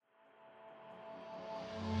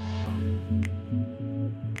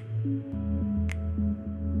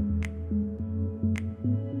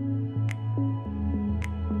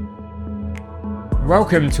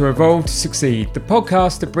Welcome to Evolve to Succeed, the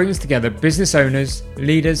podcast that brings together business owners,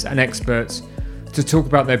 leaders and experts to talk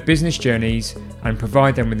about their business journeys and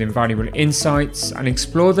provide them with invaluable insights and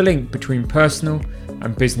explore the link between personal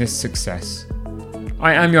and business success.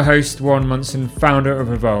 I am your host, Warren Munson, founder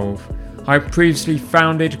of Evolve. I have previously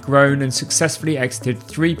founded, grown and successfully exited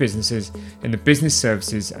 3 businesses in the business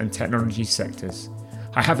services and technology sectors.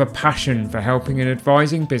 I have a passion for helping and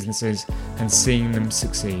advising businesses and seeing them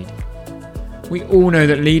succeed. We all know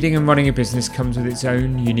that leading and running a business comes with its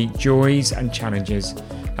own unique joys and challenges,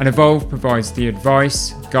 and Evolve provides the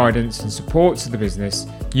advice, guidance and support to the business,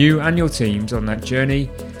 you and your teams on that journey,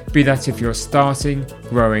 be that if you're starting,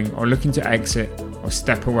 growing or looking to exit or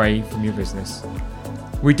step away from your business.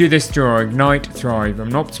 We do this through our Ignite, Thrive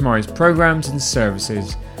and Optimise programs and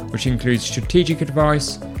services, which include strategic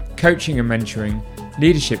advice, coaching and mentoring,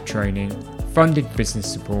 leadership training, funded business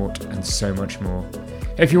support and so much more.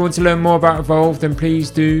 If you want to learn more about Evolve, then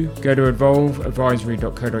please do go to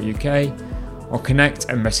evolveadvisory.co.uk or connect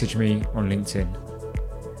and message me on LinkedIn.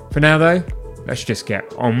 For now though, let's just get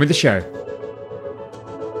on with the show.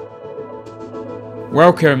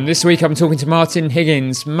 Welcome. This week I'm talking to Martin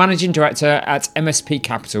Higgins, Managing Director at MSP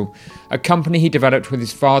Capital, a company he developed with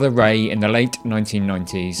his father Ray in the late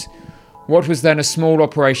 1990s. What was then a small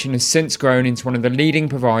operation has since grown into one of the leading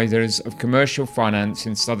providers of commercial finance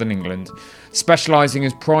in southern England. Specialising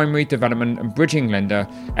as primary development and bridging lender,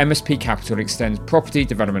 MSP Capital extends property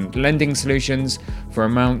development lending solutions for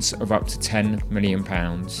amounts of up to £10 million.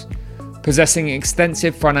 Possessing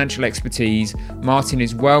extensive financial expertise, Martin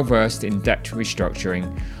is well versed in debt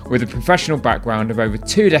restructuring, with a professional background of over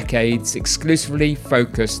 2 decades exclusively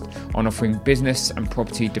focused on offering business and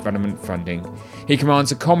property development funding. He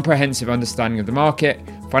commands a comprehensive understanding of the market,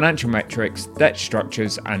 financial metrics, debt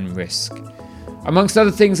structures and risk. Amongst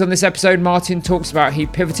other things on this episode, Martin talks about he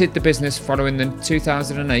pivoted the business following the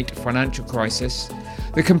 2008 financial crisis,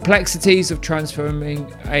 the complexities of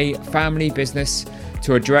transforming a family business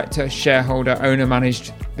to a director, shareholder,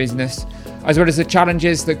 owner-managed business, as well as the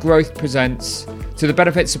challenges that growth presents, to the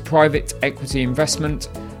benefits of private equity investment,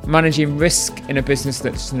 managing risk in a business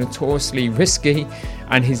that's notoriously risky,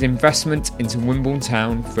 and his investment into Wimbledon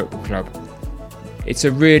Town Football Club. It's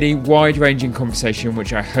a really wide-ranging conversation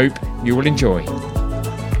which I hope you will enjoy.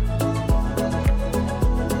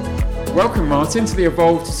 Welcome, Martin, to the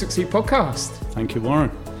Evolve to Succeed podcast. Thank you, Warren.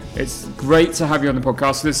 It's great to have you on the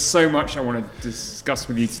podcast. There's so much I want to discuss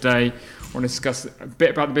with you today. I want to discuss a bit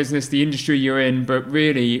about the business, the industry you're in, but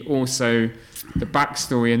really also the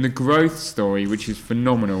backstory and the growth story, which is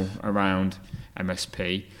phenomenal around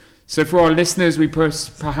MSP. So for our listeners, we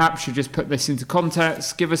perhaps should just put this into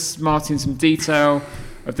context. Give us, Martin, some detail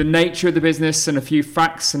of the nature of the business and a few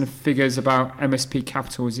facts and figures about MSP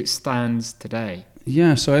Capital as it stands today.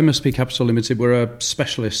 Yeah, so MSP Capital Limited, we're a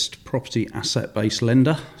specialist property asset-based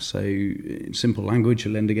lender. So in simple language,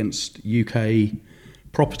 you lend against UK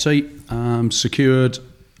property, secured.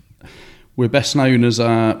 We're best known as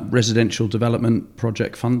a residential development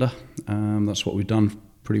project funder. That's what we've done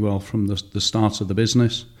pretty well from the start of the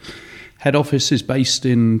business. Head office is based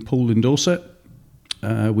in Poole in Dorset.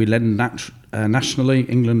 We lend nationally,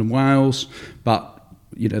 England and Wales, but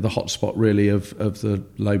the hotspot really of the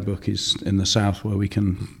loan book is in the south, where we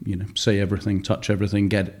can see everything, touch everything,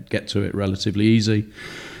 get to it relatively easy.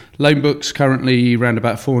 Loan book's currently around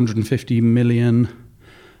about 450 million,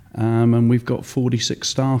 and we've got 46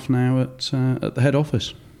 staff now at the head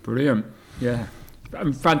office. Brilliant, yeah,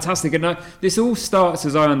 fantastic. And this all starts,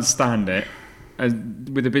 as I understand it,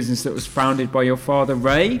 with a business that was founded by your father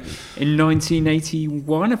Ray in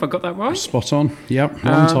 1981. Have I got that right? Spot on. Yep,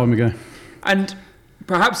 long time ago. And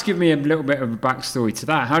perhaps give me a little bit of a backstory to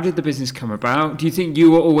that. How did the business come about? Do you think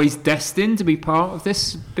you were always destined to be part of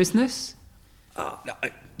this business?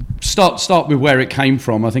 Start with where it came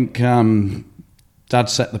from. I think Dad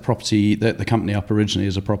set the company up originally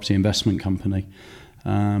as a property investment company.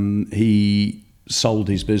 He sold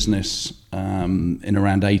his business in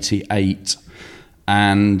around 88,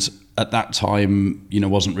 and at that time,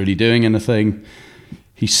 wasn't really doing anything.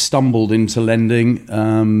 He stumbled into lending.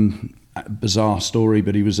 Bizarre story,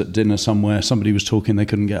 but he was at dinner somewhere. Somebody was talking they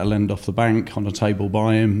couldn't get a lend off the bank on a table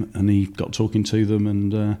by him, and he got talking to them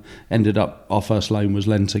and ended up, our first loan was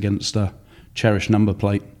lent against a cherished number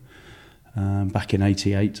plate back in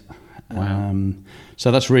 88. Wow.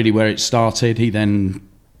 So that's really where it started. He then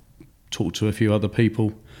talked to a few other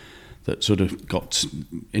people that sort of got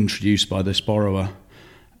introduced by this borrower,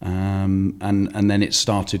 and then it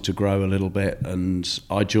started to grow a little bit, and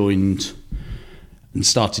I joined and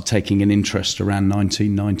started taking an interest around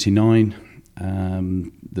 1999.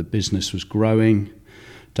 The business was growing.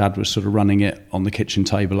 Dad was sort of running it on the kitchen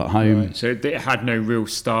table at home. Right. So it had no real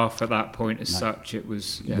staff at that point as such. It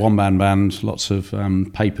was one-man band, lots of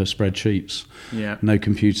paper spreadsheets, yeah, no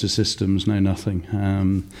computer systems, no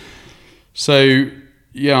nothing. So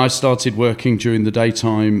I started working during the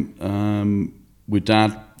daytime with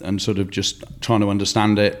Dad and sort of just trying to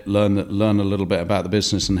understand it, learn a little bit about the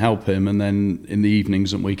business and help him. And then in the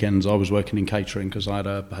evenings and weekends, I was working in catering because I had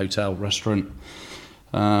a hotel restaurant.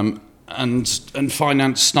 And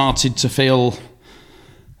finance started to feel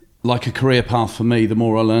like a career path for me the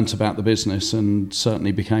more I learnt about the business, and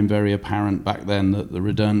certainly became very apparent back then that the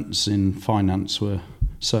returns in finance were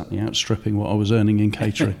certainly outstripping what I was earning in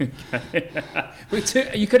catering.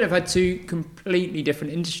 You could have had two completely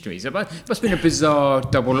different industries. It must have been a bizarre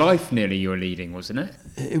double life nearly you were leading, wasn't it?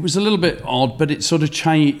 It was a little bit odd, but it sort of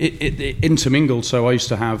changed. It intermingled. So I used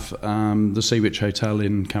to have the Seawich Hotel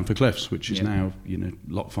in Camphor Cliffs, which is now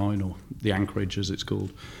Lockfine, or the Anchorage as it's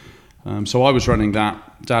called. So I was running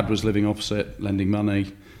that. Dad was living opposite, lending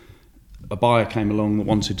money. A buyer came along that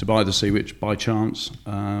wanted to buy the Seawich by chance,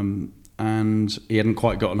 and he hadn't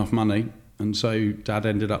quite got enough money. And so Dad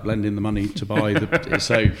ended up lending the money to buy the.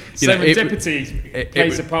 So serendipity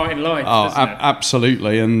plays a part in life. Doesn't it?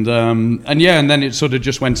 Absolutely, and then it sort of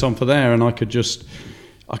just went on from there, and I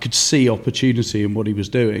could see opportunity in what he was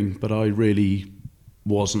doing, but I really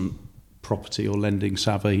wasn't property or lending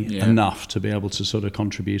savvy enough to be able to sort of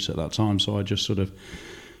contribute at that time. So I just sort of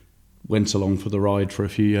went along for the ride for a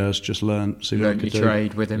few years, just learned your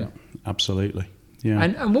trade with him. Yeah, absolutely. Yeah.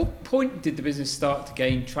 And what point did the business start to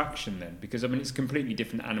gain traction then? Because, I mean, it's a completely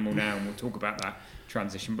different animal now, and we'll talk about that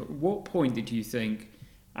transition. But what point did you think,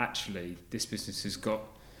 actually, this business has got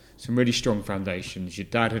some really strong foundations? Your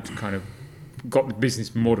dad had kind of got the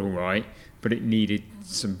business model right, but it needed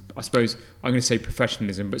some, I suppose, I'm going to say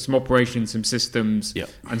professionalism, but some operations, some systems,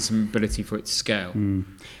 and some ability for it to scale.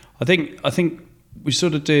 I think we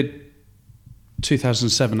sort of did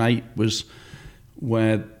 2007-8 was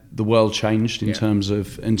where the world changed in terms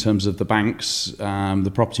of the banks.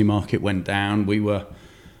 The property market went down. We were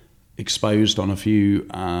exposed on a few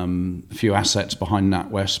assets behind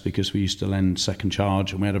NatWest because we used to lend second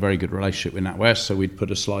charge, and we had a very good relationship with NatWest, so we'd put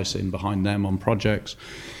a slice in behind them on projects.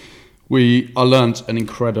 I learnt an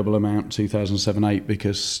incredible amount 2007-8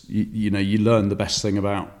 because you learn the best thing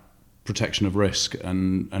about protection of risk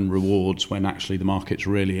and rewards when actually the market's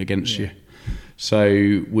really against you.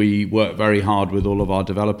 So we worked very hard with all of our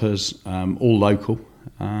developers, all local,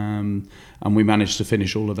 and we managed to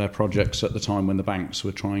finish all of their projects at the time when the banks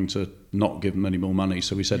were trying to not give them any more money.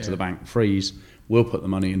 So we said to the bank, freeze, we'll put the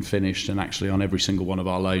money in finished, and actually on every single one of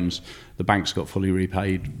our loans, the banks got fully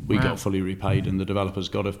repaid, we got fully repaid, and the developers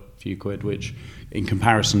got a few quid, which in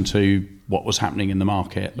comparison to what was happening in the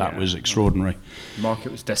market, that was extraordinary. The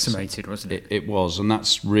market was decimated, wasn't it? It was, and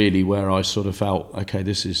that's really where I sort of felt, okay,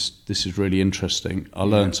 this is really interesting. I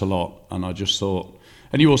learnt a lot, and I just thought,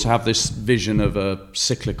 and you also have this vision of a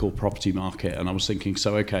cyclical property market, and I was thinking,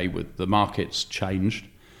 so okay, with the market's changed,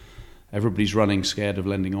 everybody's running scared of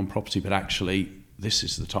lending on property, but actually this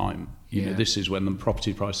is the time. You know, this is when the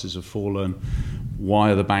property prices have fallen.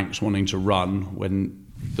 Why are the banks wanting to run when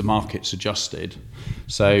the market's adjusted?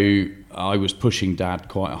 So I was pushing Dad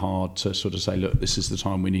quite hard to sort of say, look, this is the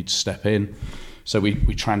time we need to step in. So we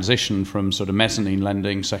transitioned from sort of mezzanine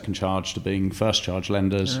lending, second charge, to being first charge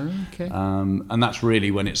lenders. And that's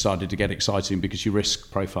really when it started to get exciting, because your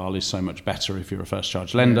risk profile is so much better if you're a first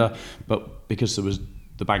charge lender. But because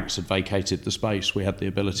the banks had vacated the space, we had the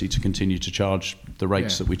ability to continue to charge the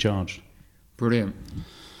rates that we charged. Brilliant.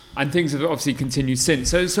 And things have obviously continued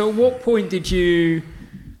since. So at what point did you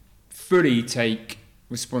fully take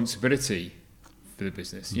responsibility for the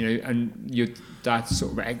business? You know, and your dad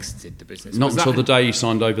sort of exited the business. Not until the day he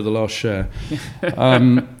signed over the last share.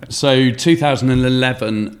 So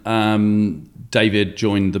 2011, David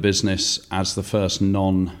joined the business as the first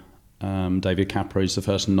David Capra is the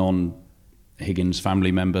first Higgins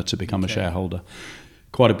family member to become a shareholder.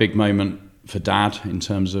 Quite a big moment for Dad in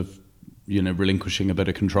terms of, relinquishing a bit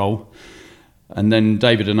of control. And then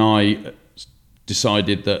David and I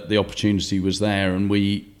decided that the opportunity was there, and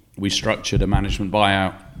we structured a management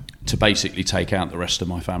buyout to basically take out the rest of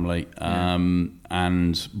my family,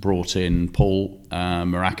 and brought in Paul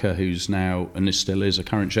Maraca, who's now, and this still is, a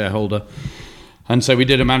current shareholder. And so we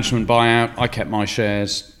did a management buyout. I kept my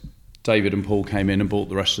shares. David and Paul came in and bought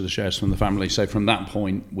the rest of the shares from the family. So from that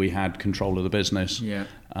point, we had control of the business.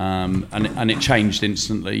 And it changed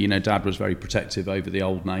instantly. Dad was very protective over the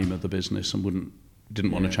old name of the business and didn't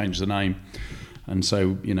want to change the name. And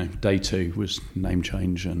so, day two was name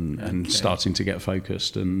change and starting to get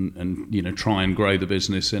focused and try and grow the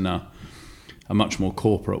business in a a much more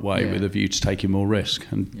corporate way Yeah. with a view to taking more risk.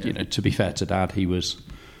 And to be fair to Dad, he was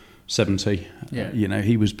 70. Yeah.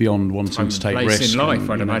 He was beyond wanting Time to and take place risk. in life,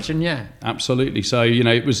 and, I'd imagine. Yeah. Absolutely. So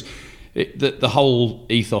it was the whole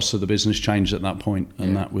ethos of the business changed at that point,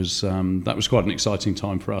 and that was quite an exciting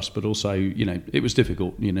time for us. But also, it was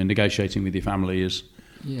difficult. Negotiating with your family is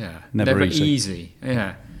never easy.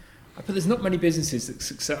 Yeah. But there's not many businesses that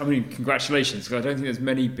success. I mean, congratulations, because I don't think there's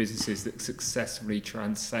many businesses that successfully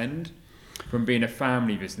transcend from being a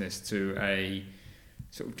family business to a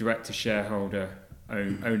sort of director, shareholder,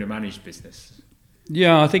 owner managed business.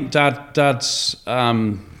 Yeah, I think Dad's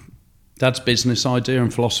business idea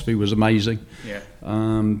and philosophy was amazing. Yeah.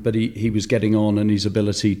 But he was getting on, and his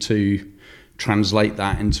ability to translate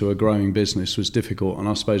that into a growing business was difficult. And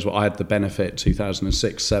I suppose I had the benefit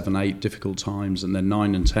 2006, 7, 8 difficult times, and then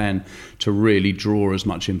 9 and 10 to really draw as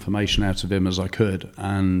much information out of him as I could.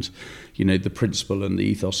 And the principle and the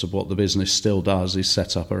ethos of what the business still does is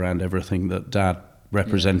set up around everything that Dad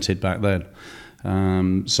represented back then.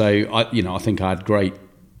 So I think I had great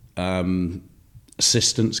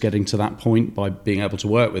assistance getting to that point by being able to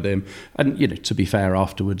work with him. And to be fair,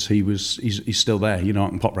 afterwards he's still there. I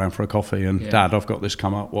can pop round for a coffee and Dad, I've got this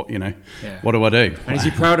come up. What what do I do? And is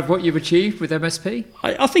he proud of what you've achieved with MSP?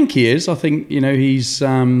 I think he is. I think he's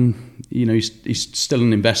still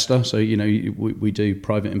an investor. So we do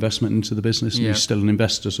private investment into the business, and he's still an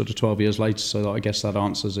investor sort of 12 years later. So I guess that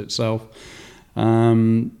answers itself.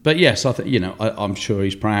 But yes, I think I'm sure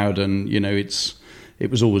he's proud, and it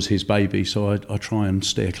was always his baby, so I try and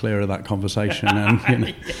steer clear of that conversation.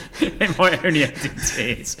 And It might only end in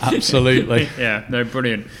tears. Absolutely. Yeah, no,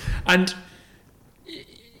 brilliant. And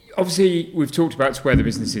obviously, we've talked about where the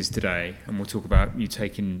business is today, and we'll talk about you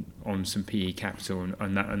taking on some PE capital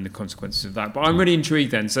and that and the consequences of that. But I'm really intrigued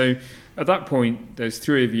then. So at that point, there's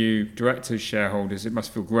 3 of you, directors, shareholders. It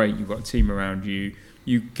must feel great. You've got a team around you.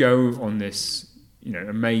 You go on this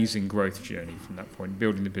amazing growth journey from that point,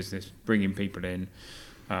 building the business, bringing people in.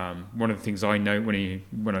 One of the things I know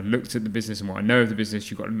when I looked at the business and what I know of the business,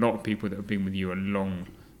 you've got a lot of people that have been with you a long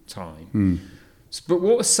time. But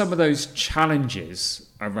what are some of those challenges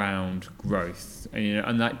around growth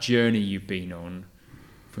and that journey you've been on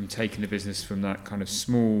from taking the business from that kind of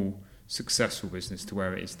small, successful business to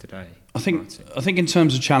where it is today? I think in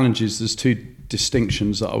terms of challenges, there's 2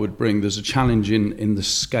 distinctions that I would bring. There's a challenge in the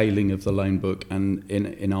scaling of the loan book, and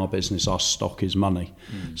in our business, our stock is money.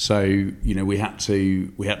 So we had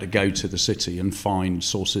to go to the city and find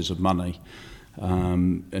sources of money.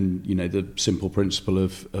 And the simple principle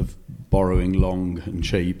of borrowing long and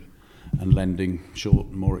cheap and lending short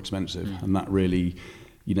and more expensive, and that really.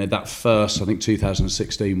 That first, I think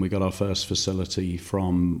 2016, we got our first facility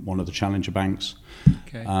from one of the challenger banks.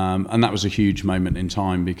 Okay. And that was a huge moment in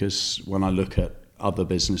time, because when I look at other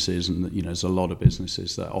businesses, and there's a lot of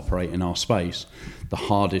businesses that operate in our space, the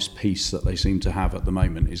hardest piece that they seem to have at the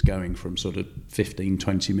moment is going from sort of 15,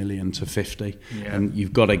 20 million to 50. Yeah. And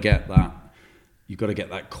you've got to get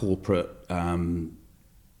that corporate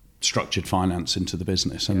structured finance into the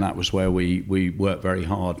business, and that was where we worked very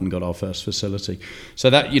hard and got our first facility.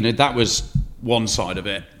 So that that was one side of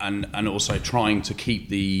it, and also trying to keep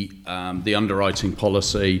the underwriting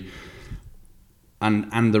policy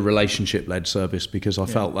and the relationship led service, because I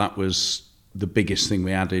felt that was the biggest thing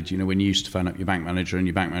we added. When you used to phone up your bank manager and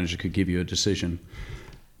your bank manager could give you a decision,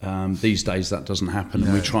 these days that doesn't happen.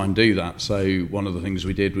 And we try and do that. So one of the things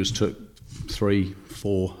we did was took 3,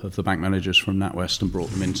 4 of the bank managers from NatWest and brought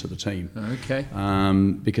them into the team. Okay.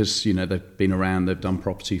 Because they've been around, they've done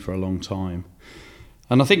property for a long time.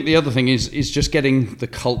 And I think the other thing is just getting the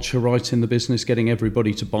culture right in the business, getting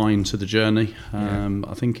everybody to buy into the journey.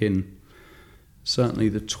 I think in certainly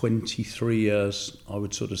the 23 years, I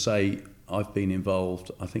would sort of say I've been involved,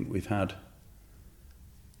 I think we've had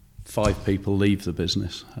 5 people leave the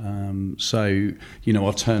business. So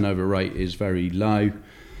our turnover rate is very low.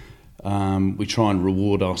 We try and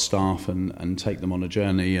reward our staff and take them on a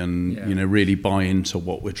journey, and really buy into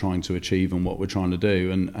what we're trying to achieve and what we're trying to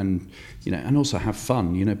do, and also have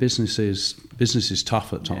fun. Business is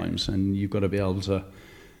tough at times, and you've got to be able to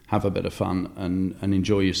have a bit of fun and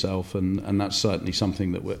enjoy yourself, and that's certainly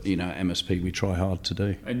something that at MSP we try hard to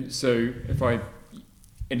do. And so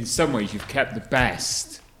in some ways you've kept the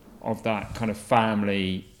best of that kind of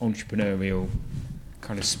family entrepreneurial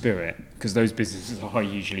kind of spirit, because those businesses are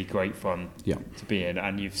usually great fun to be in,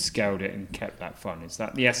 and you've scaled it and kept that fun. Is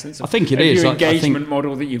that the essence of, I think it is. Your engagement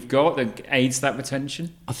model that you've got that aids that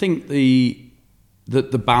retention? I think the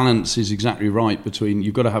balance is exactly right between,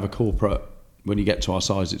 you've got to have a corporate when you get to our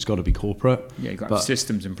size, it's got to be corporate. Yeah, you've got to have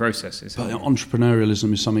systems and processes. But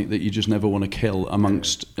entrepreneurialism is something that you just never want to kill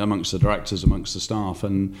amongst the directors, amongst the staff.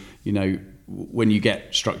 And, you know, when you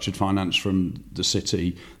get structured finance from the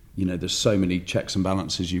city, you know, there's so many checks and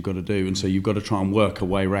balances you've got to do. And so you've got to try and work a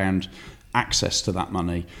way around access to that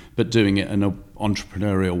money, but doing it in an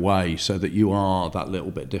entrepreneurial way so that you are that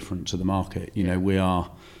little bit different to the market. You know, we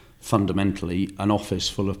are fundamentally an office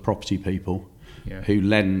full of property people who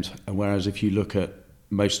lend, whereas if you look at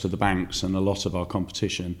most of the banks and a lot of our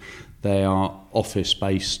competition, they are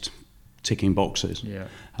office-based ticking boxes. Yeah.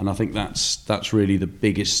 And I think that's really the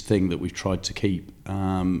biggest thing that we've tried to keep.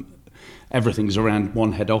 Everything's around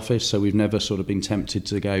one head office, so we've never sort of been tempted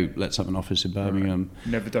to go, let's have an office in Birmingham. Right.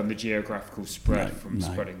 Never done the geographical spread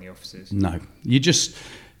spreading the offices. No.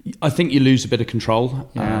 I think you lose a bit of control.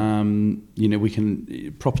 Yeah. You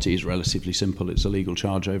know, property is relatively simple. It's a legal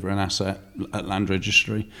charge over an asset at land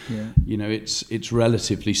registry. Yeah. You know, it's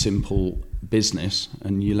relatively simple business,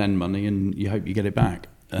 and you lend money and you hope you get it back.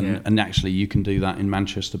 And actually you can do that in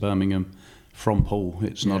Manchester, Birmingham, from Poole.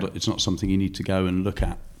 It's not something you need to go and look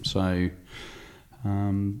at. So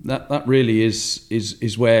that really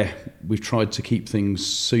is where we've tried to keep things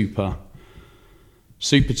super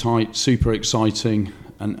tight, super exciting,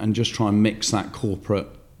 and just try and mix that corporate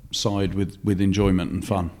side with enjoyment and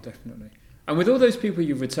fun. Yeah, definitely. And with all those people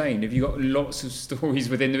you've retained, have you got lots of stories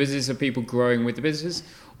within the business of people growing with the business?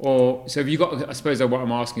 Or so have you got, I suppose what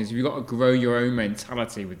I'm asking is, have you got to grow your own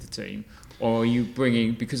mentality with the team? Or are you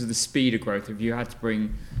bringing, because of the speed of growth, have you had to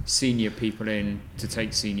bring senior people in to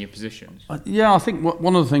take senior positions? Yeah, I think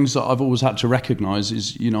one of the things that I've always had to recognise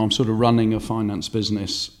is, you know, I'm sort of running a finance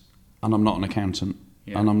business and I'm not an accountant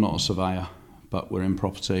and I'm not a surveyor, but we're in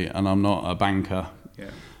property, and I'm not a banker. Yeah.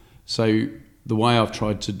 So the way I've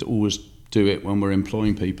tried to always do it when we're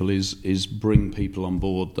employing people is bring people on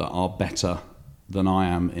board that are better than I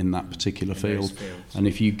am in that particular field. And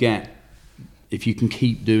if you can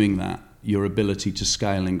keep doing that, your ability to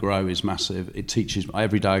scale and grow is massive. It teaches,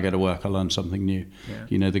 every day I go to work, I learn something new. Yeah.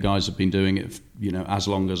 You know, the guys have been doing it, you know, as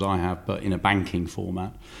long as I have, but in a banking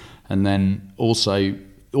format. And then also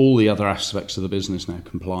all the other aspects of the business now,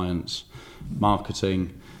 compliance,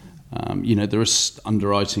 marketing, you know, there is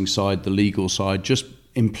underwriting side, the legal side, just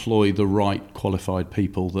employ the right qualified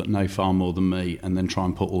people that know far more than me, and then try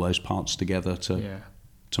and put all those parts together to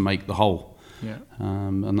make the whole. Yeah.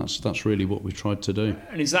 And that's really what we've tried to do.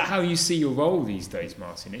 And is that how you see your role these days,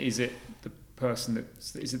 Martin? Is it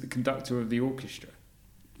the conductor of the orchestra?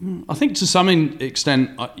 I think to some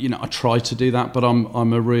extent, I try to do that, but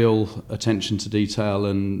I'm a real attention to detail,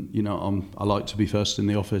 and you know, I like to be first in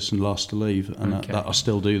the office and last to leave, and that I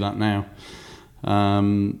still do that now.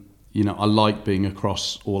 You know, I like being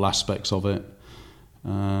across all aspects of it.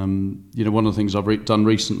 You know, one of the things I've done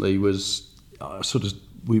recently was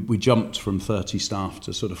we jumped from 30 staff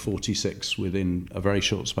to sort of 46 within a very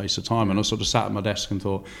short space of time, and I sort of sat at my desk and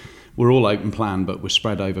thought, we're all open plan, but we're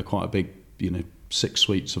spread over quite a big, you know, 6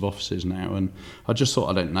 suites of offices now, and I just thought,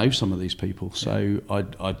 I don't know some of these people, so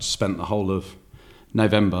I'd spent the whole of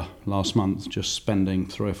November last month just spending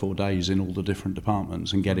 3 or 4 days in all the different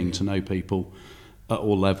departments and getting to know people at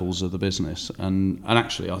all levels of the business, and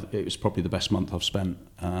actually it was probably the best month I've spent.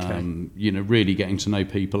 You know, really getting to know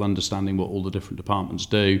people, understanding what all the different departments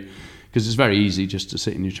do, because it's very easy just to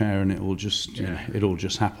sit in your chair and it all just you know, it all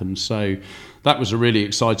just happens. So that was a really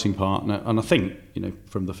exciting part, and I think, you know,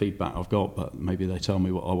 from the feedback I've got, but maybe they tell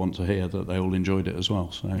me what I want to hear, that they all enjoyed it as well.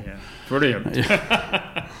 So brilliant.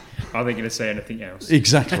 Are they going to say anything else?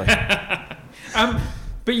 Exactly.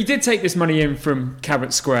 But you did take this money in from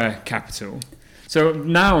Cabot Square Capital. So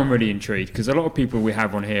now I'm really intrigued, because a lot of people we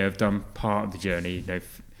have on here have done part of the journey.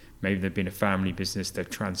 Maybe they've been a family business, they've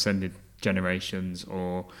transcended generations,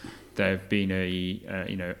 or they've been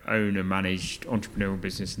a owner-managed entrepreneurial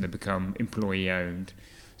business and they've become employee-owned.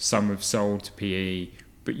 Some have sold to PE,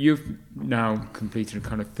 but you've now completed a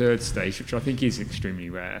kind of third stage, which I think is extremely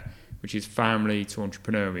rare, which is family to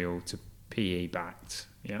entrepreneurial to PE-backed.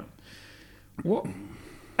 Yeah.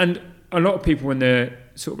 And a lot of people, when they're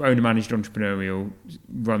sort of owner-managed entrepreneurial,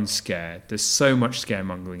 run scared. There's so much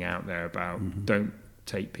scaremongering out there about don't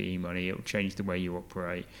take PE money, it'll change the way you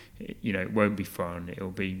operate, it won't be fun,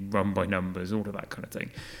 it'll be run by numbers, all of that kind of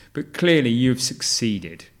thing. But clearly you've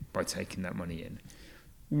succeeded by taking that money in.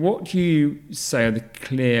 What do you say are the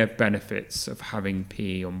clear benefits of having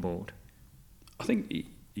PE on board? I think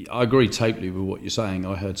I agree totally with what you're saying.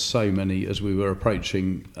 I heard so many, as we were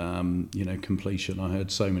approaching completion, I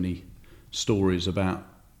heard so many stories about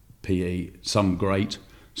PE, some great,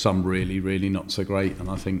 some really, really not so great. And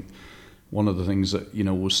I think one of the things that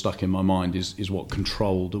was stuck in my mind is what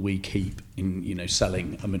control do we keep in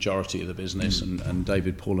selling a majority of the business, and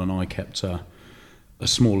David, Paul, and I kept a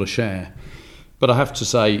smaller share. But I have to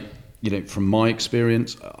say, from my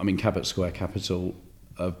experience, I mean, Cabot Square Capital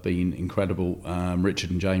have been incredible.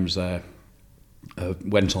 Richard and James there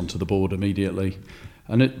went onto the board immediately,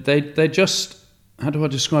 and they're just, how do I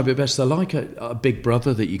describe it best? They're like a big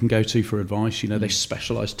brother that you can go to for advice. They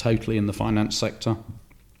specialise totally in the finance sector.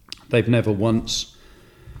 They've never once,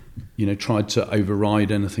 tried to override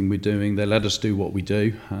anything we're doing. They let us do what we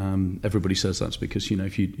do. Everybody says that's because,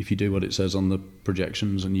 if you do what it says on the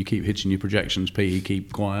projections and you keep hitting your projections, PE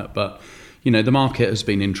keep quiet. But, the market has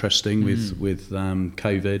been interesting with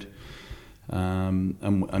COVID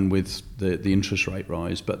and with the interest rate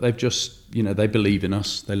rise. But they've just, they believe in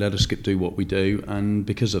us. They let us do what we do. And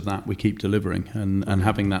because of that, we keep delivering. And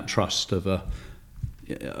having that trust of a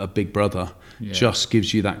big brother just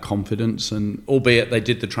gives you that confidence. And albeit they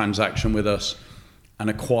did the transaction with us and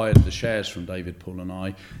acquired the shares from David, Paul, and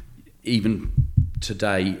I, even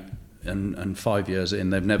today and 5 years in,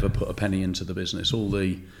 they've never put a penny into the business. All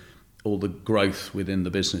the growth within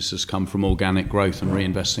the business has come from organic growth and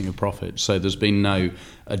reinvesting of profit. So there's been no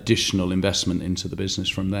additional investment into the business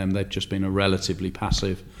from them. They've just been a relatively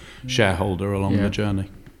passive shareholder along the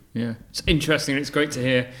journey. Yeah, it's interesting. It's great to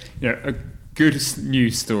hear, a good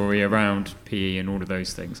news story around PE and all of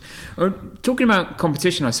those things. Talking about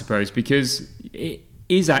competition, I suppose, because it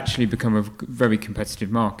is actually become a very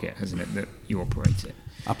competitive market, hasn't it, that you operate in?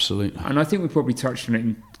 Absolutely. And I think we've probably touched on it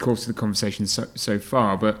in the course of the conversation so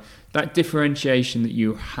far, but that differentiation that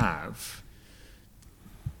you have,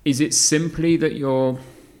 is it simply that you're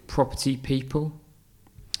property people?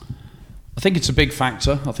 I think it's a big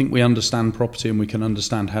factor. I think we understand property and we can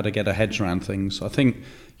understand how to get our heads around things. I think,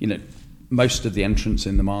 most of the entrants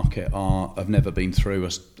in the market have never been through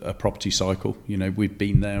a property cycle. We've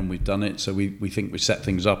been there and we've done it, so we think we set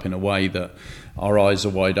things up in a way that our eyes are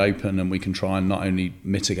wide open and we can try and not only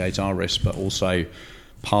mitigate our risk but also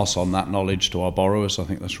pass on that knowledge to our borrowers. I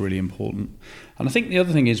think that's really important. And I think the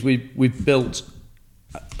other thing is we've built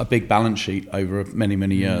a big balance sheet over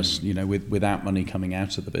many years, without money coming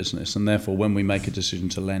out of the business, and therefore when we make a decision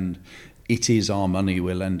to lend, it is our money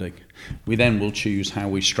we're lending. We then will choose how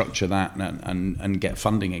we structure that and get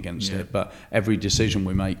funding against it. But every decision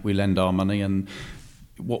we make, we lend our money. And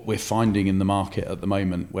what we're finding in the market at the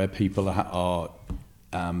moment, where people are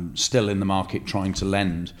still in the market trying to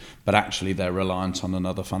lend, but actually they're reliant on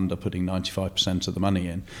another funder putting 95% of the money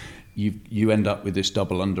in, you end up with this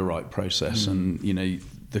double underwrite process. And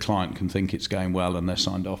the client can think it's going well and they're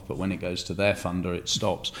signed off, but when it goes to their funder, it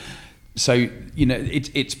stops. So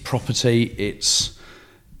it's property,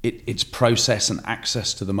 it's process and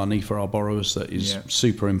access to the money for our borrowers that is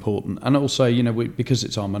super important. And also, because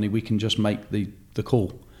it's our money, we can just make the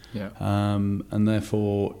call. And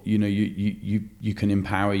therefore, you can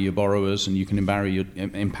empower your borrowers and you can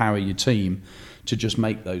empower your team to just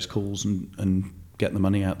make those calls and get the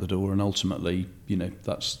money out the door. And ultimately,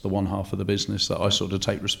 that's the one half of the business that I sort of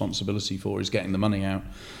take responsibility for, is getting the money out.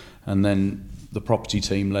 And then the property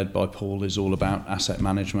team led by Paul is all about asset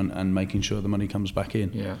management and making sure the money comes back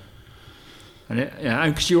in.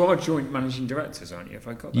 And because you are joint managing directors, aren't you? If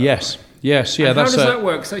I got that yes, right. Yes. And how does that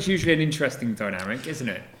work? 'Cause that's usually an interesting dynamic, isn't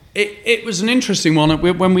it? It was an interesting one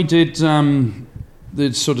when we did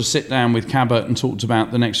the sort of sit down with Cabot and talked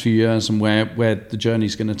about the next few years and where the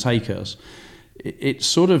journey's going to take us. It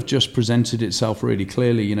sort of just presented itself really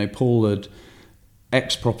clearly. Paul had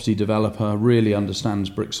ex-property developer, really understands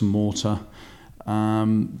bricks and mortar.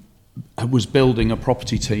 Was building a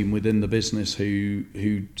property team within the business who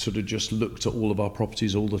sort of just looked at all of our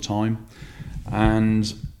properties all the time,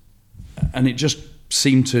 and it just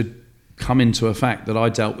seemed to come into effect that I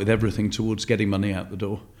dealt with everything towards getting money out the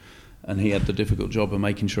door, and he had the difficult job of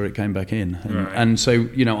making sure it came back in. And so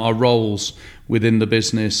our roles within the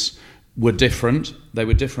business were different. They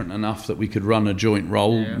were different enough that we could run a joint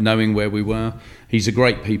role, knowing where we were. He's a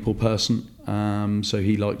great people person, so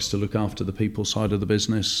he likes to look after the people side of the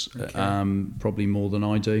business, probably more than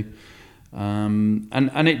I do. And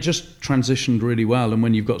it just transitioned really well. And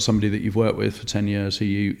when you've got somebody that you've worked with for 10 years who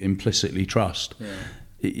you implicitly trust,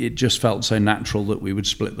 it just felt so natural that we would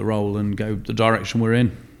split the role and go the direction we're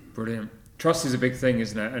in. Brilliant. Trust is a big thing,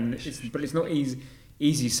 isn't it? But it's not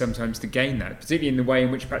easy sometimes to gain that, particularly in the way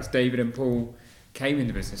in which perhaps David and Paul came in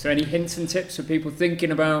the business. So any hints and tips for people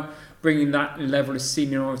thinking about bringing that level of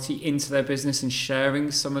seniority into their business and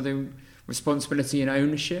sharing some of the responsibility and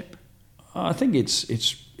ownership? I think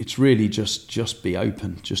it's really just be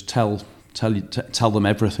open. Just tell them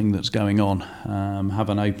everything that's going on. Have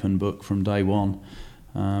an open book from day one.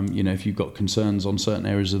 If you've got concerns on certain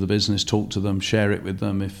areas of the business, talk to them, share it with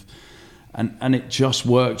them. And it just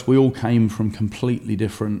worked. We all came from completely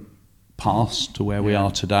different paths to where we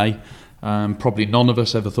are today. Probably none of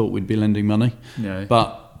us ever thought we'd be lending money. No.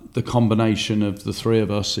 But the combination of the three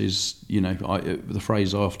of us is, the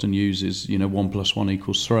phrase I often use is, 1 + 1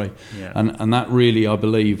 = 3. Yeah. And that really, I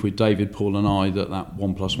believe, with David, Paul and I, that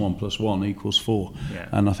 1 + 1 + 1 = 4. Yeah.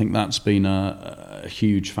 And I think that's been a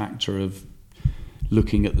huge factor of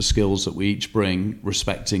looking at the skills that we each bring,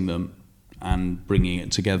 respecting them, and bringing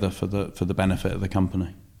it together for the benefit of the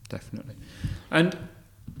company. Definitely. And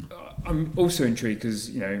I'm also intrigued because,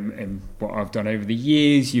 in what I've done over the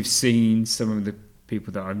years, you've seen some of the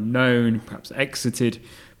people that I've known, perhaps exited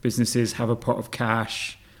businesses, have a pot of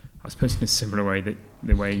cash, I suppose in a similar way that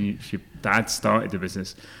the way your dad started the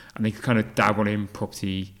business, and they kind of dabble in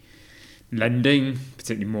property lending,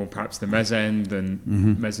 particularly more perhaps the mezz end and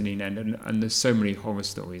mezzanine end, and there's so many horror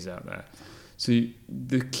stories out there. So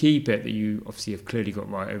the key bit that you obviously have clearly got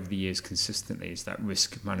right over the years consistently is that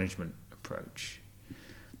risk management approach.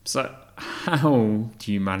 So how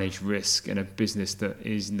do you manage risk in a business that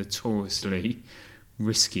is notoriously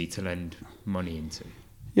risky to lend money into?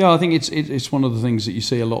 Yeah, I think it's one of the things that you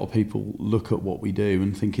see a lot of people look at what we do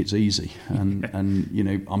and think it's easy, and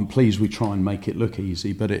I'm pleased we try and make it look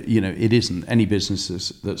easy, but it isn't. Any business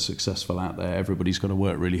that's successful out there, everybody's got to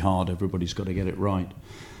work really hard, everybody's got to get it right.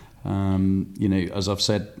 As I've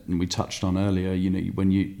said and we touched on earlier, when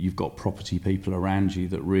you've got property people around you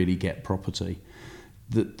that really get property,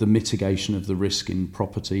 the mitigation of the risk in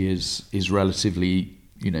property is relatively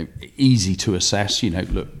easy to assess.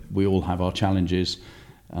 Look, we all have our challenges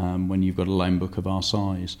when you've got a loan book of our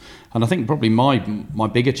size. And I think probably my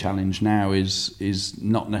bigger challenge now is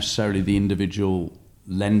not necessarily the individual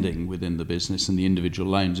lending within the business and the individual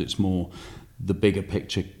loans. It's more the bigger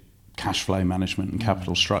picture cash flow management and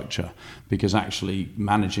capital structure, because actually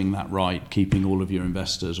managing that right, keeping all of your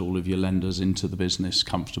investors, all of your lenders into the business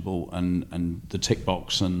comfortable and the tick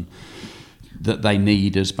box and that they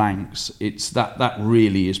need as banks, it's that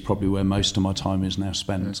really is probably where most of my time is now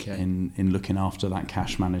spent. Okay. in looking after that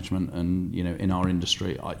cash management. And in our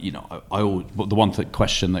industry, I always, the one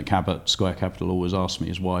question that Cabot Square Capital always asks me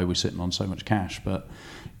is why are we sitting on so much cash, but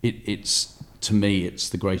it's to me it's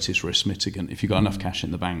the greatest risk mitigant. If you've got enough cash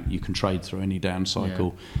in the bank, you can trade through any down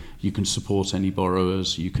cycle, you can support any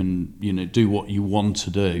borrowers, you can do what you want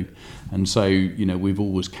to do. And so we've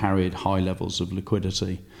always carried high levels of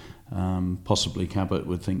liquidity. Possibly Cabot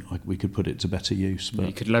would think we could put it to better use. But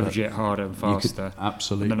you could leverage it harder and faster.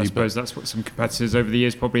 Absolutely. And then I suppose that's what some competitors over the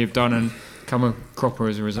years probably have done and come a cropper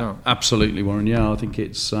as a result. Absolutely, Warren. Yeah, I think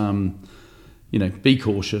it's, be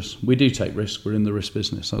cautious. We do take risk. We're in the risk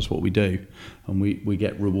business. That's what we do. And we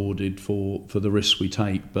get rewarded for the risks we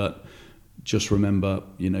take. But just remember,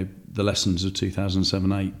 the lessons of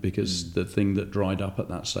 2007-8, because the thing that dried up at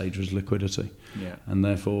that stage was liquidity. Yeah. And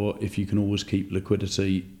therefore, if you can always keep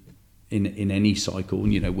liquidity in any cycle,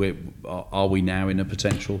 are we now in a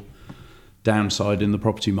potential downside in the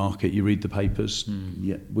property market? You read the papers,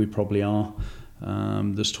 yeah, we probably are.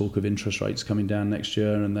 There's talk of interest rates coming down next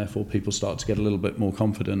year, and therefore people start to get a little bit more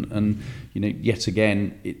confident. And yet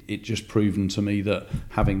again, it just proven to me that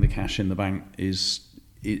having the cash in the bank is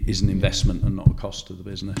an investment and not a cost to the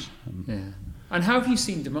business. Yeah. And how have you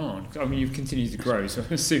seen demand? I mean, you've continued to grow, so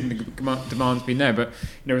I assume the demand's been there. But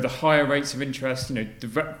with the higher rates of interest,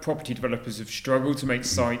 property developers have struggled to make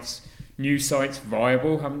new sites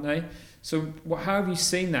viable, haven't they? So, how have you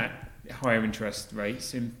seen that higher interest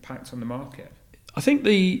rates impact on the market? I think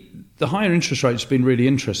the higher interest rates have been really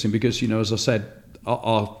interesting because, as I said,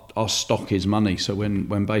 our stock is money. So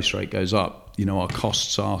when base rate goes up, our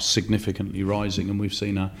costs are significantly rising, and we've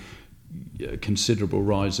seen a considerable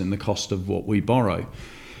rise in the cost of what we borrow.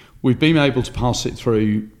 We've been able to pass it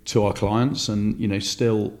through to our clients, and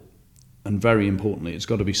still, and very importantly, it's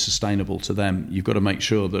got to be sustainable to them. You've got to make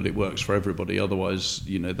sure that it works for everybody, otherwise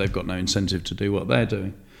they've got no incentive to do what they're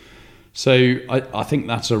doing. So I think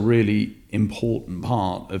that's a really important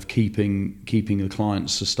part of keeping the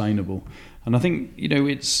clients sustainable. And I think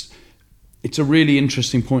it's a really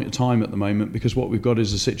interesting point of time at the moment, because what we've got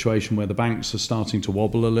is a situation where the banks are starting to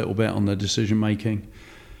wobble a little bit on their decision making.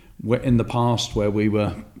 In the past, where we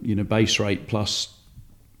were base rate plus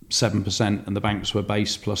 7% and the banks were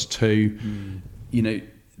base plus 2%,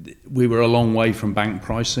 we were a long way from bank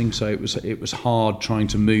pricing, so it was hard trying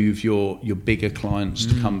to move your bigger clients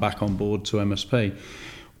to come back on board to MSP.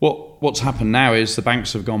 What's happened now is the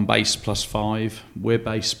banks have gone base plus 5%, we're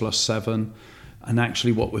base plus 7%. And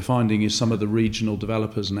actually what we're finding is some of the regional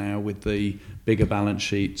developers now, with the bigger balance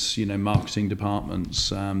sheets, marketing departments,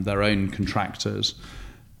 their own contractors,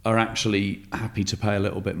 are actually happy to pay a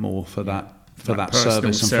little bit more for that personal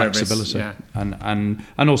service and flexibility, yeah.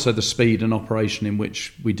 and also the speed and operation in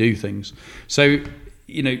which we do things. So,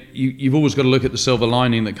 you've always got to look at the silver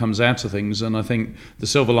lining that comes out of things, and I think the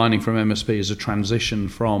silver lining from MSP is a transition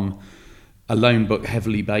from a loan book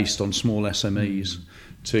heavily based on small SMEs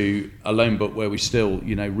to a loan book where we still,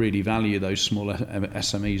 really value those small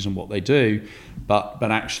SMEs and what they do, but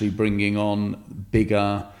actually bringing on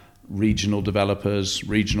bigger regional developers,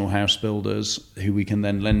 regional house builders who we can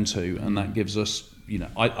then lend to, and that gives us,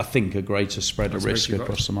 I think, a greater spread of risk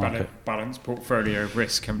across the market. Balanced portfolio of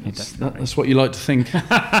risk, haven't you? That's what you like to think.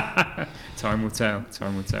 Time will tell.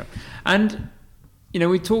 And,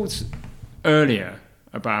 we talked earlier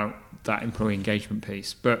about that employee engagement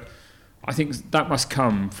piece, but I think that must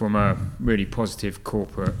come from a really positive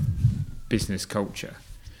corporate business culture.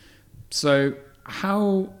 So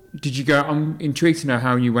how did you go? I'm intrigued to know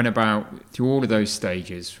how you went about through all of those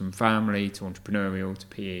stages, from family to entrepreneurial to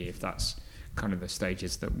PE, if that's kind of the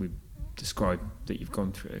stages that we've described that you've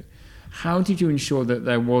gone through. How did you ensure that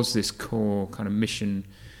there was this core kind of mission,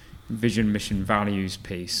 values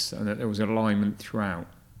piece, and that there was alignment throughout?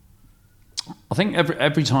 I think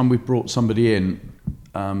every time we've brought somebody in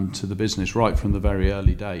to the business, right from the very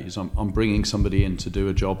early days, I'm bringing somebody in to do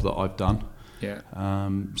a job that I've done. Yeah.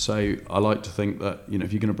 So I like to think that,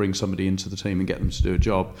 if you're going to bring somebody into the team and get them to do a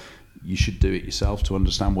job, you should do it yourself to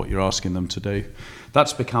understand what you're asking them to do.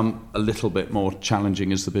 That's become a little bit more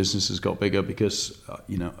challenging as the business has got bigger because,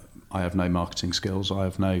 I have no marketing skills, I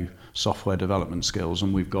have no software development skills,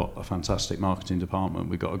 and we've got a fantastic marketing department.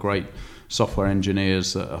 We've got a great software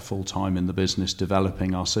engineers that are full-time in the business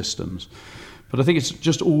developing our systems. But I think it's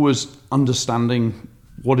just always understanding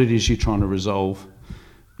what it is you're trying to resolve.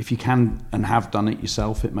 If you can and have done it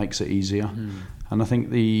yourself, it makes it easier. And I think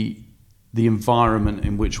the environment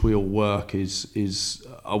in which we all work is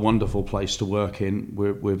a wonderful place to work in.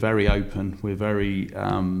 We're very open, we're very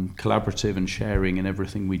collaborative and sharing in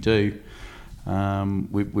everything we do.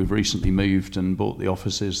 We've recently moved and bought the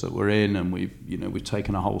offices that we're in, and we've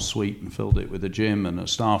taken a whole suite and filled it with a gym and a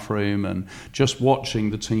staff room, and just watching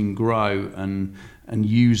the team grow and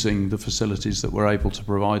using the facilities that we're able to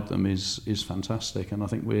provide them is fantastic. And I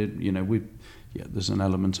think there's an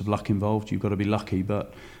element of luck involved. You've got to be lucky,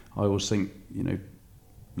 but I always think,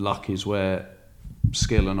 luck is where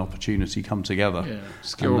skill and opportunity come together. Yeah,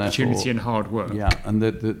 skill, opportunity and hard work. Yeah, and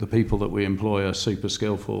the people that we employ are super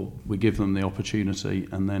skillful. We give them the opportunity,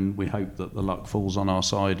 and then we hope that the luck falls on our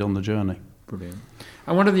side on the journey. Brilliant.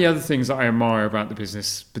 And one of the other things that I admire about the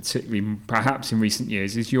business, particularly perhaps in recent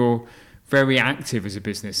years, is you're very active as a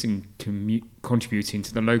business in contributing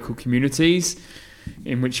to the local communities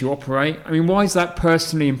in which you operate. I mean, why is that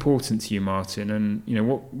personally important to you, Martin? And,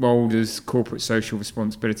 what role does corporate social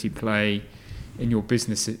responsibility play in your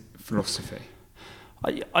business philosophy?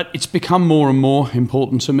 It's become more and more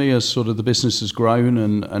important to me as sort of the business has grown,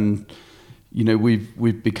 and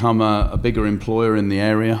we've become a bigger employer in the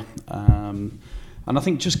area, and I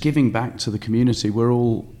think just giving back to the community. We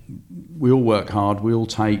all work hard, we all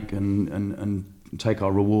take and take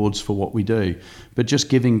our rewards for what we do, but just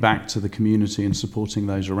giving back to the community and supporting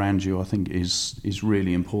those around you, I think is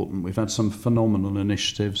really important. We've had some phenomenal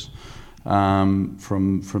initiatives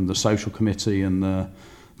from the social committee and the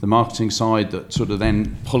marketing side that sort of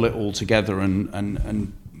then pull it all together,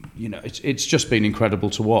 and it's just been incredible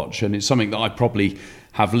to watch, and it's something that I probably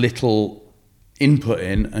have little input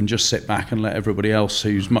in and just sit back and let everybody else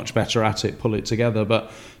who's much better at it pull it together.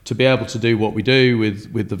 But to be able to do what we do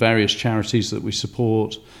with the various charities that we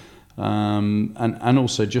support, and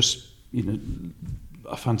also just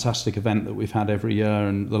a fantastic event that we've had every year,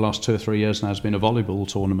 and the last 2 or 3 years now has been a volleyball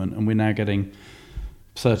tournament, and we're now getting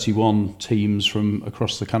 31 teams from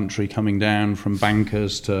across the country coming down, from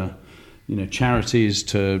bankers to charities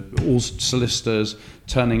to all solicitors,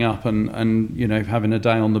 turning up and having a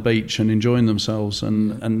day on the beach and enjoying themselves,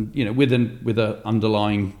 and with an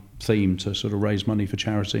underlying theme to sort of raise money for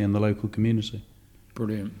charity in the local community.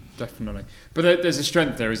 Brilliant, definitely. But there's a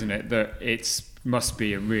strength there, isn't it? That it must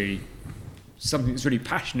be something that's really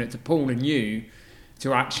passionate to Paul and you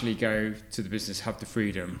to actually go to the business, have the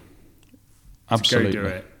freedom Absolutely. to go do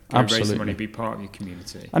it. Absolutely. Raise the money, be part of your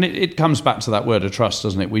community. And it comes back to that word of trust,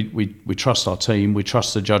 doesn't it? We trust our team, we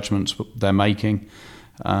trust the judgments they're making.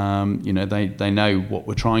 They know what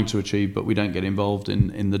we're trying to achieve, but we don't get involved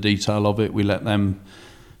in the detail of it. We let them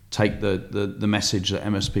take the message that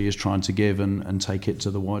MSP is trying to give and take it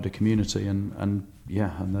to the wider community. And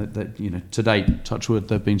to date, touch wood,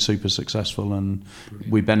 they've been super successful, and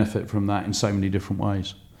Brilliant. We benefit from that in so many different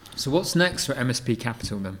ways. So what's next for MSP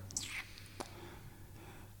Capital then?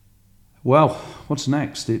 Well, what's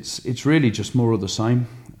next? It's really just more of the same.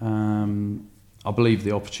 I believe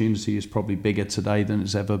the opportunity is probably bigger today than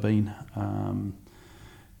it's ever been.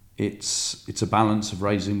 It's a balance of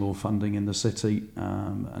raising more funding in the city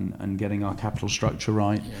and getting our capital structure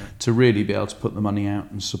right to really be able to put the money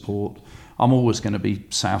out and support. I'm always going to be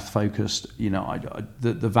south focused.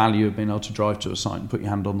 The value of being able to drive to a site and put your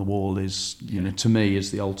hand on the wall is, to me, is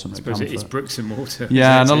the ultimate comfort. It's bricks and mortar.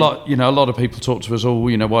 Yeah, and a lot of people talk to us,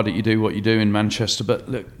 why don't you do what you do in Manchester? But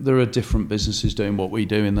look, there are different businesses doing what we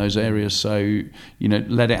do in those areas. So,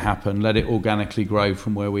 let it happen, let it organically grow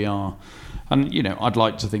from where we are. And, I'd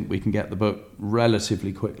like to think we can get the book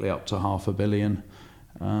relatively quickly up to 500 million.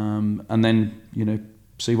 And then,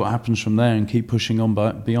 see what happens from there and keep pushing on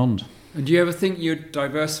beyond. And do you ever think you'd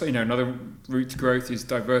diversify? Another route to growth is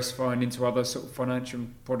diversifying into other sort of financial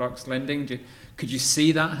products, lending. Could you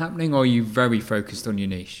see that happening, or are you very focused on your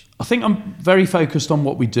niche? I think I'm very focused on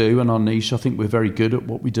what we do and our niche. I think we're very good at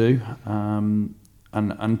what we do. And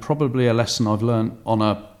probably a lesson I've learned on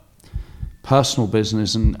a personal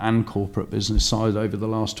business and corporate business side over the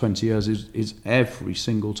last 20 years is every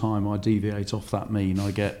single time I deviate off that mean,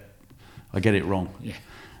 I get it wrong. Yeah.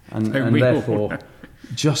 And therefore,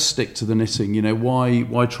 just stick to the knitting.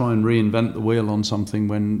 Why try and reinvent the wheel on something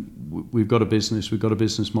when we've got a business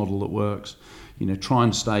model that works? Try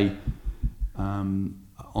and stay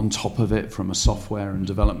on top of it from a software and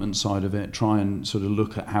development side of it. Try and sort of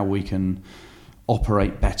look at how we can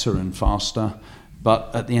operate better and faster.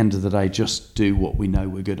 But at the end of the day, just do what we know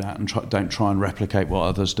we're good at, and don't try and replicate what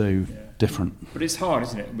others do different. But it's hard,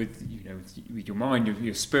 isn't it? With your mind,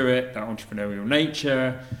 your spirit, that entrepreneurial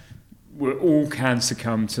nature. We all can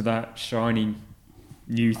succumb to that shiny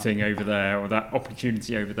new thing over there, or that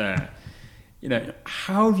opportunity over there.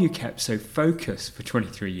 How have you kept so focused for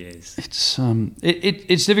 23 years?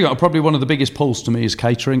 It's difficult. Probably one of the biggest pulls to me is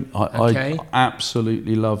catering. I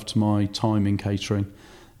absolutely loved my time in catering.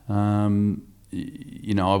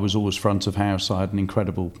 I was always front of house. I had an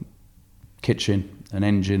incredible kitchen, an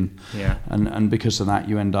engine, and because of that,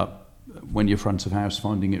 you end up, when you're front of house,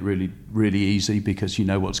 finding it really, really easy because you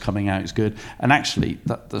know what's coming out is good. And actually,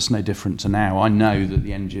 that's no different to now. I know that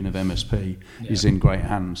the engine of MSP is in great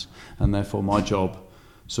hands, and therefore my job,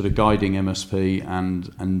 sort of guiding MSP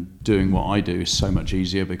and doing what I do, is so much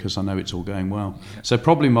easier because I know it's all going well. Yeah. So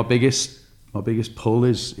probably my biggest pull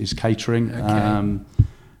is catering. Okay.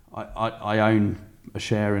 I own a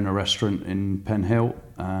share in a restaurant in Pen Hill,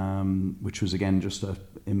 which was again just a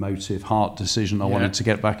emotive heart decision I wanted to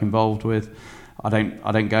get back involved with. I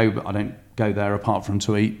don't go there apart from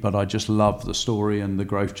to eat, but I just love the story and the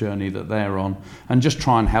growth journey that they're on, and just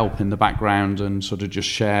try and help in the background and sort of just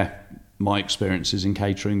share my experiences in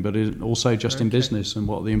catering, but also just in business and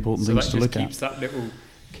what are the important things to look at.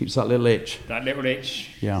 Keeps that little itch. That little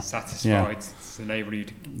itch. Satisfied. Yeah. It's enabled you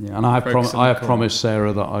to. Yeah, and I have promised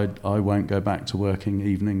Sarah that I won't go back to working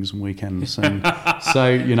evenings and weekends, and so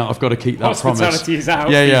I've got to keep that promise. Hospitality is out.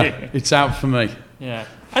 Yeah, it's out for me. Yeah,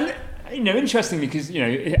 and interestingly, because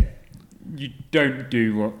you don't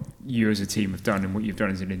do what you as a team have done and what you've done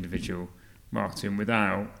as an individual, Martin,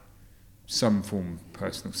 without some form of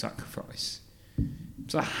personal sacrifice.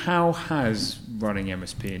 So how has running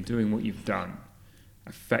MSP and doing what you've done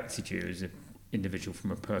affected you as an individual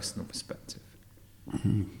from a personal perspective?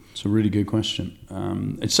 It's a really good question.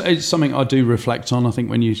 It's something I do reflect on. I think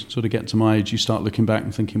when you sort of get to my age, you start looking back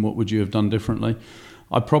and thinking, what would you have done differently?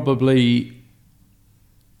 I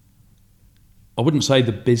wouldn't say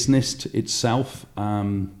the business itself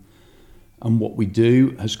and what we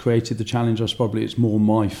do has created the challenge. It's more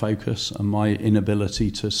my focus and my inability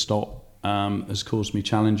to stop has caused me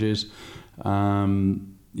challenges.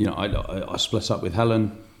 I split up with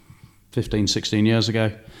Helen 15, 16 years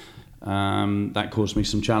ago. That caused me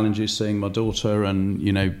some challenges seeing my daughter and,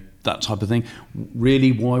 that type of thing.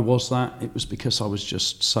 Really, why was that? It was because I was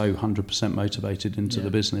just so 100% motivated into the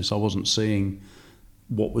business. I wasn't seeing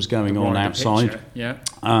what was going on outside.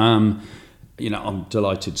 I'm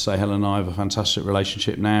delighted to say Helen and I have a fantastic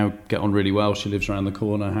relationship now, get on really well. She lives around the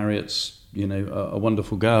corner. Harriet's, a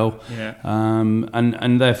wonderful girl.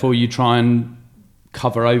 And therefore you try and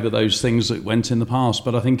cover over those things that went in the past.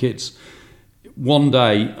 But I think it's one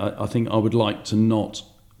day, I think I would like to not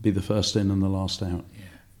be the first in and the last out.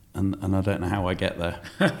 And I don't know how I get there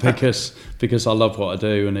because I love what I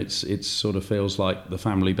do, and it sort of feels like the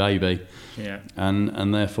family baby.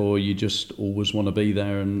 And therefore you just always want to be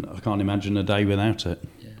there, and I can't imagine a day without it.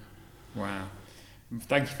 Wow.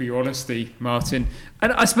 Thank you for your honesty, Martin.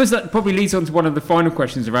 And I suppose that probably leads on to one of the final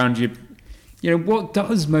questions around your What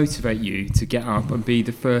does motivate you to get up and be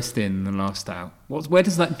the first in and the last out? Where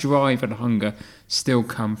does that drive and hunger still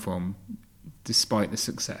come from, despite the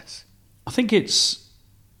success? I think it's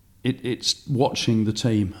watching the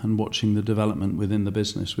team and watching the development within the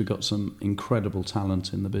business. We've got some incredible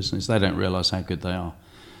talent in the business. They don't realise how good they are,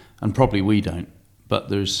 and probably we don't. But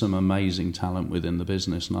there's some amazing talent within the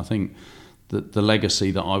business, and I think that the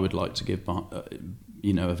legacy that I would like to give,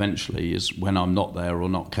 eventually, is when I'm not there or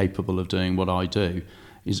not capable of doing what I do,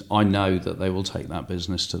 is I know that they will take that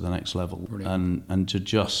business to the next level. And to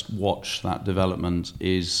just watch that development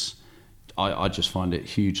is, I just find it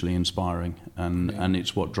hugely inspiring, and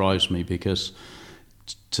it's what drives me, because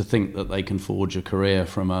to think that they can forge a career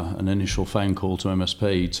from an initial phone call to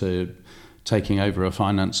MSP to taking over a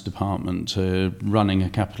finance department to running a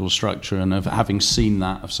capital structure, and of having seen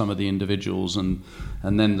that of some of the individuals, and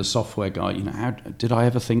then the software guy, how did I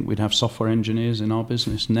ever think we'd have software engineers in our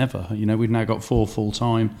business? Never. We've now got 4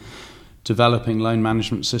 full-time developing loan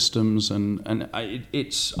management systems, and I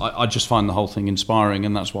just find the whole thing inspiring,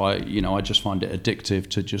 and that's why I just find it addictive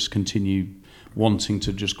to just continue wanting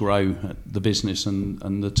to just grow the business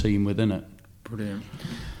and the team within it. Brilliant.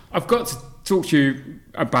 I've got to talk to you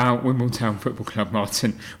about Wimbledon Town Football Club,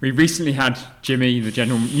 Martin. We recently had Jimmy, the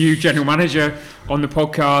new general manager, on the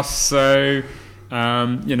podcast, so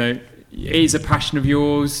it is a passion of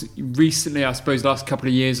yours. Recently, I suppose, last couple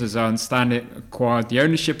of years, as I understand it, acquired the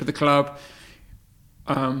ownership of the club.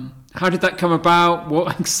 How did that come about?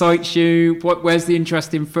 What excites you? Where's the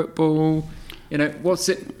interest in football?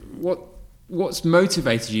 What's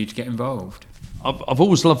motivated you to get involved? I've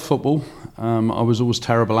always loved football. I was always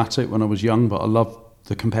terrible at it when I was young, but I love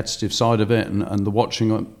the competitive side of it and the watching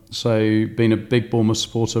it. So, being a big Bournemouth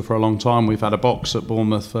supporter for a long time, we've had a box at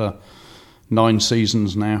Bournemouth for 9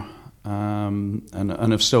 seasons now, and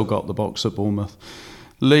have still got the box at Bournemouth.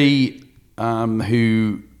 Lee,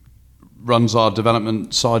 who runs our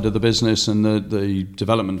development side of the business and the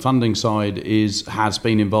development funding side, has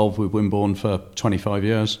been involved with Wimborne for 25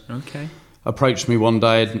 years. Okay. Approached me one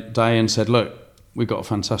day and said, look, we've got a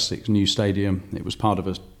fantastic new stadium. It was part of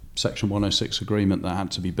a Section 106 agreement that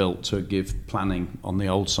had to be built to give planning on the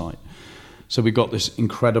old site. So we've got this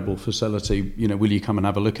incredible facility, will you come and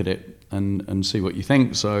have a look at it and see what you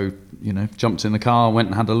think? So, jumped in the car, went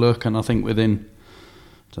and had a look, and I think within,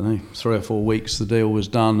 3 or 4 weeks the deal was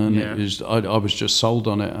done, and I was just sold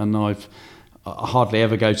on it, and I hardly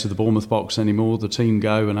ever go to the Bournemouth box anymore. The team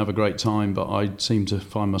go and have a great time, but I seem to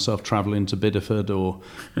find myself travelling to Bideford or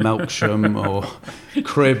Melksham or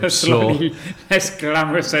Cribs. Slightly less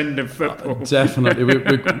glamorous end of football. Definitely.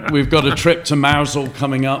 We've got a trip to Mousehole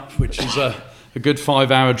coming up, which is a good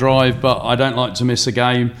 5-hour drive, but I don't like to miss a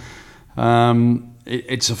game.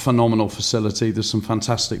 It's a phenomenal facility. There's some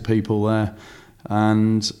fantastic people there.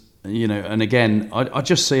 And, and again, I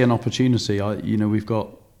just see an opportunity. We've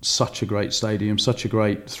got such a great stadium, such a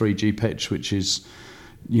great 3G pitch, which is,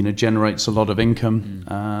 generates a lot of income,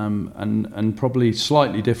 and probably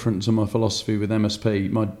slightly different to my philosophy with MSP.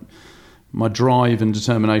 My drive and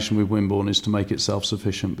determination with Wimborne is to make it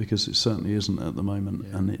self-sufficient, because it certainly isn't at the moment,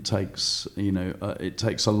 and it takes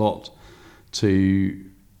a lot to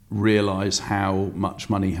realise how much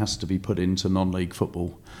money has to be put into non-league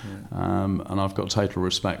football. And I've got total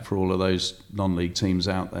respect for all of those non-league teams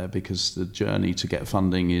out there, because the journey to get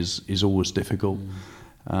funding is always difficult.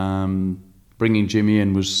 Bringing Jimmy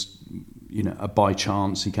in was, a by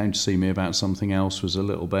chance. He came to see me about something else, was a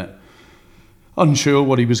little bit unsure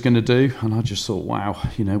what he was going to do, and I just thought, wow,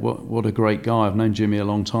 what a great guy. I've known Jimmy a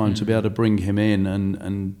long time. To be able to bring him in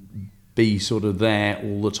and be sort of there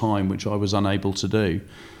all the time, which I was unable to do.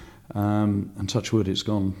 And touch wood, it's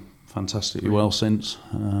gone fantastically well since.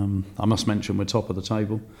 I must mention we're top of the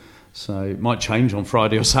table, so it might change on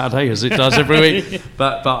Friday or Saturday, as it does every week.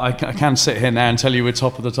 But I can sit here now and tell you we're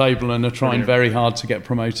top of the table and are trying very hard to get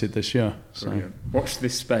promoted this year. So watch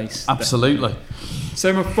this space. Absolutely.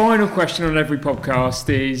 So my final question on every podcast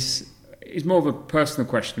is more of a personal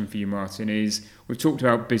question for you, Martin. We've talked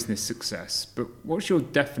about business success, but what's your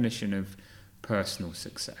definition of personal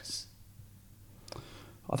success?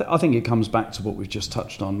 I think it comes back to what we've just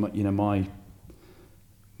touched on.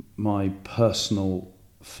 My personal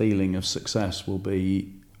feeling of success will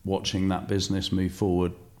be watching that business move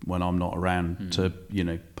forward when I'm not around to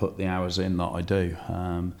put the hours in that I do.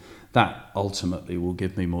 That ultimately will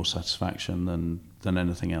give me more satisfaction than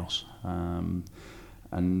anything else. And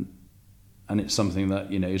it's something that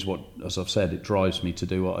is what, as I've said, it drives me to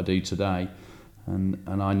do what I do today.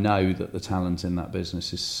 And I know that the talent in that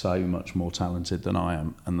business is so much more talented than I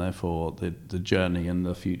am, and therefore the journey and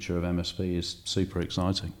the future of MSP is super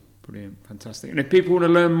exciting. Brilliant, fantastic. And if people want to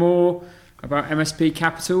learn more about MSP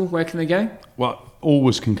Capital, where can they go? Well,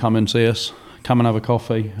 always can come and see us. Come and have a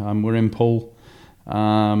coffee. We're in Poole.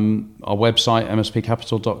 Our website,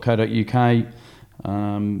 mspcapital.co.uk,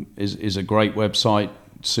 is a great website,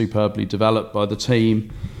 superbly developed by the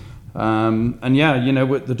team. And yeah,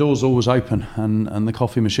 the door's always open and the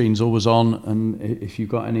coffee machine's always on. And if you've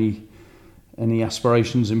got any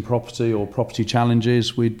aspirations in property or property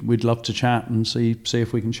challenges, we'd love to chat and see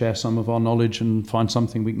if we can share some of our knowledge and find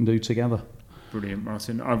something we can do together. Brilliant,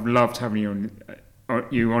 Martin. I've loved having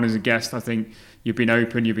you on as a guest. I think you've been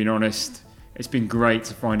open, you've been honest. It's been great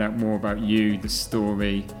to find out more about you, the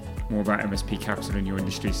story, more about MSP Capital and your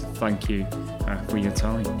industry. So thank you for your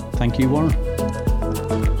time. Thank you, Warren.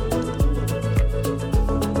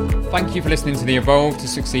 Thank you for listening to the Evolve to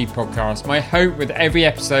Succeed podcast. My hope with every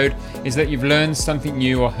episode is that you've learned something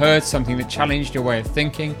new or heard something that challenged your way of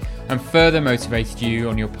thinking and further motivated you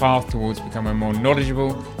on your path towards becoming a more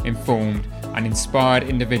knowledgeable, informed and inspired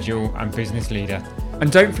individual and business leader. And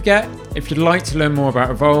don't forget, if you'd like to learn more about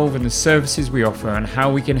Evolve and the services we offer and how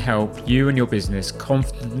we can help you and your business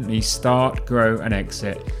confidently start, grow and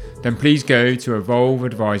exit, then please go to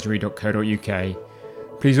evolveadvisory.co.uk.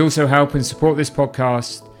 Please also help and support this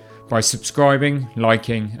podcast by subscribing,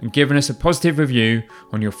 liking and giving us a positive review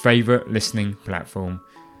on your favourite listening platform.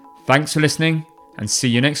 Thanks for listening and see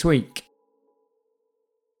you next week.